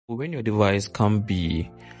When your device can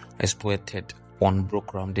be exploited on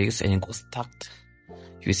broke RAM disks and it got stuck,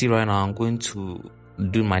 you see right now I'm going to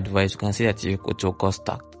do my device. You can see that it got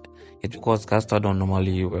stuck. It's because Caster don't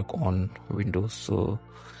normally work on Windows, so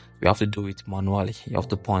you have to do it manually. You have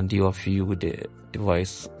to point your view with the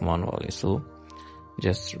device manually. So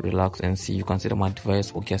just relax and see. You can see that my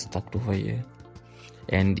device will get stuck over here,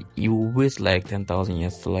 and you will waste like 10,000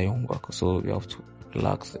 years to lie on work. So you have to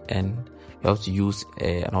relax and you have to use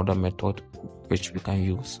another method which we can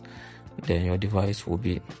use. Then your device will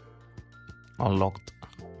be unlocked.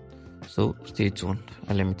 So stay tuned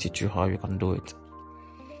and let me teach you how you can do it.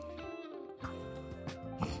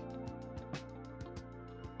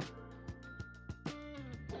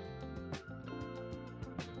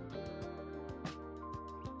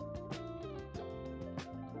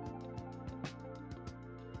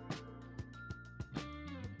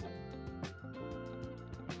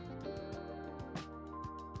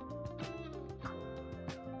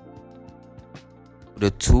 The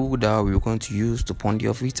tool that we're going to use to point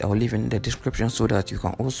of it, I'll leave in the description so that you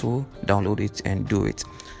can also download it and do it.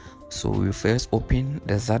 So we first open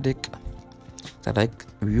the ZADIC.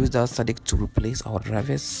 We use that ZADIC to replace our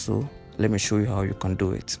drivers. So let me show you how you can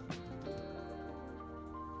do it.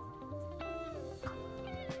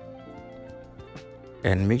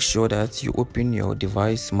 And make sure that you open your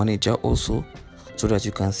device manager also, so that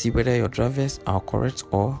you can see whether your drivers are correct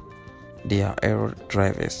or they are error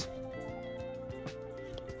drivers.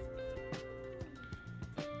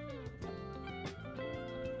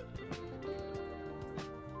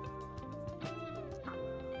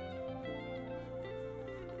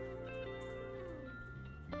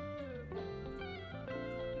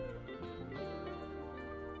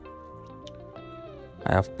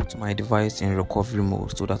 I have put my device in recovery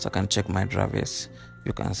mode so that I can check my drivers.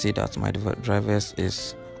 You can see that my drivers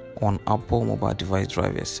is on Apple mobile device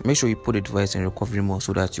drivers. Make sure you put the device in recovery mode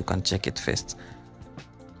so that you can check it first.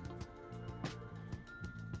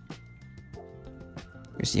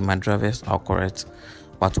 You see my drivers are correct,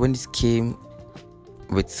 but when it came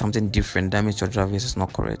with something different, that means your drivers is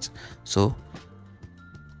not correct. So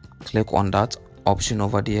click on that option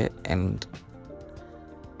over there and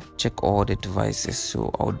check all the devices.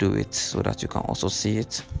 So I'll do it so that you can also see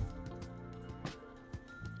it.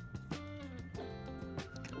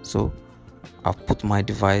 So I've put my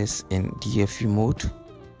device in DFU mode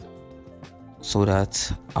so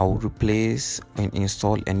that I will replace and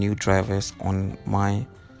install a new drivers on my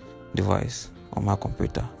device, on my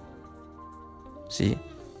computer. See,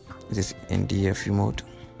 it is in DFU mode.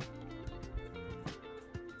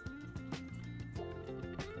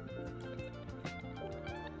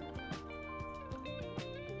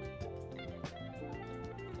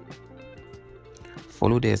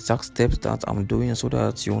 Follow the exact steps that I'm doing so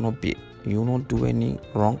that you will not do any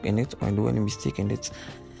wrong in it or do any mistake in it.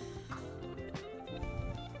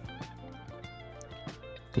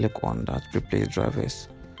 Click on that replace drivers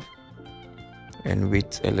and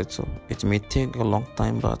wait a little. It may take a long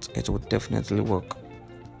time, but it will definitely work.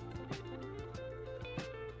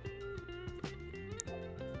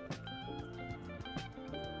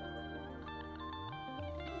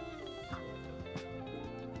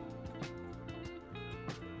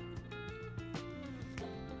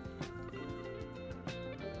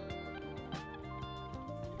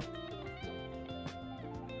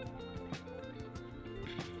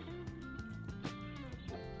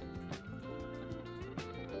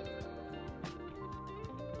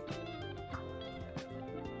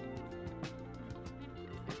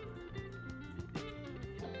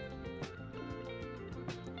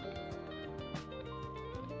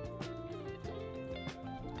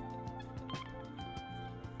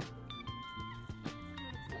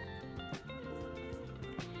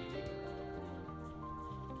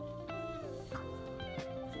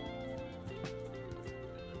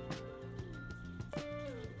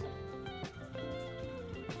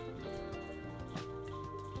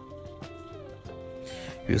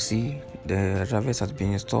 You see the drivers has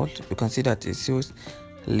been installed. You can see that it shows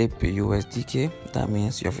lip USDK. That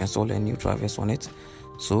means you have installed a new drivers on it.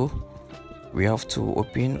 So we have to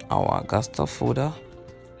open our Gaster folder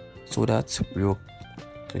so that we'll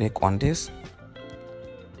click on this.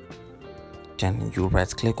 Then you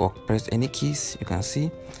right click or press any keys. You can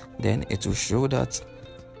see then it will show that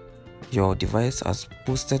your device has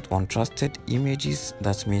posted untrusted images.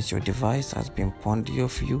 That means your device has been pondio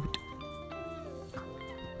viewed.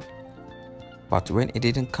 But when it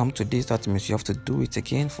didn't come to this, that means you have to do it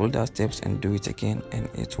again, follow the steps and do it again, and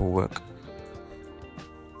it will work.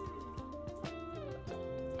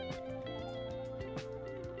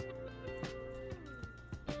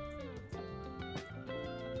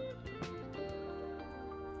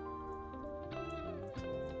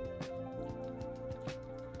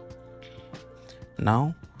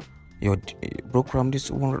 Now your broke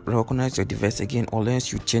Ramdisk won't recognize your device again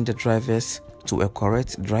unless you change the drivers to a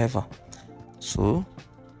correct driver. So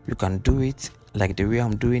you can do it like the way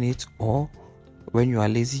I'm doing it, or when you are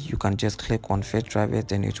lazy you can just click on fetch driver,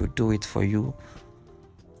 then it will do it for you,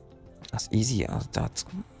 as easy as that.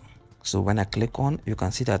 So when I click on, you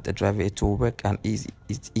can see that the driver, it will work, and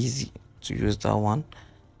it's easy to use that one.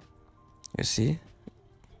 You see,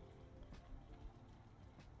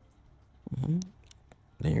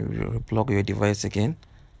 then you replug your device again,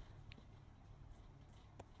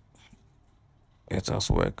 it has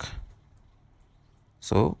work.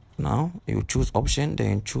 So now you choose option,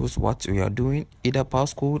 then choose what you are doing, either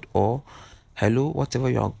passcode or hello, whatever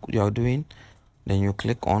you are doing. Then you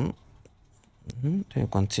click on, then you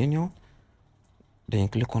continue, then you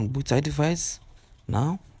click on boot iDevice.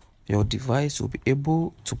 Now your device will be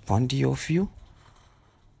able to point your view,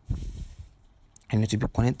 and it will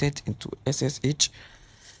be connected into SSH.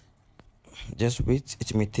 Just wait,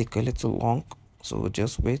 it may take a little long, so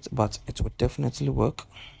just wait, but it will definitely work.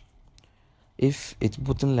 If it's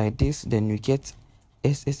booting like this, then you get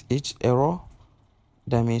SSH error.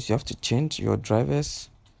 That means you have to change your drivers.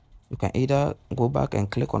 You can either go back and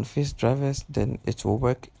click on fix drivers, then it will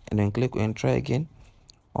work, and then click and try again,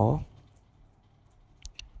 or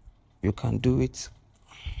you can do it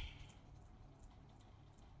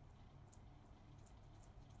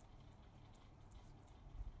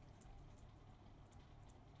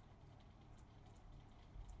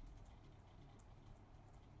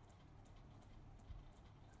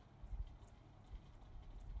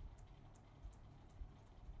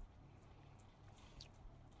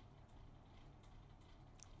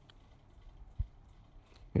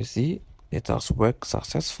you see, it has worked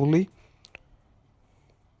successfully.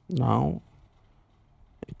 Now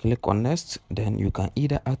you click on next, then you can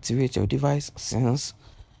either activate your device, since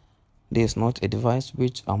this is not a device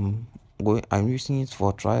which I'm using it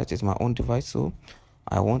for trial. It's my own device, so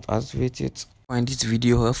I won't activate it. Find this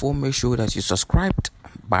video helpful, make sure that you subscribed.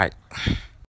 Bye.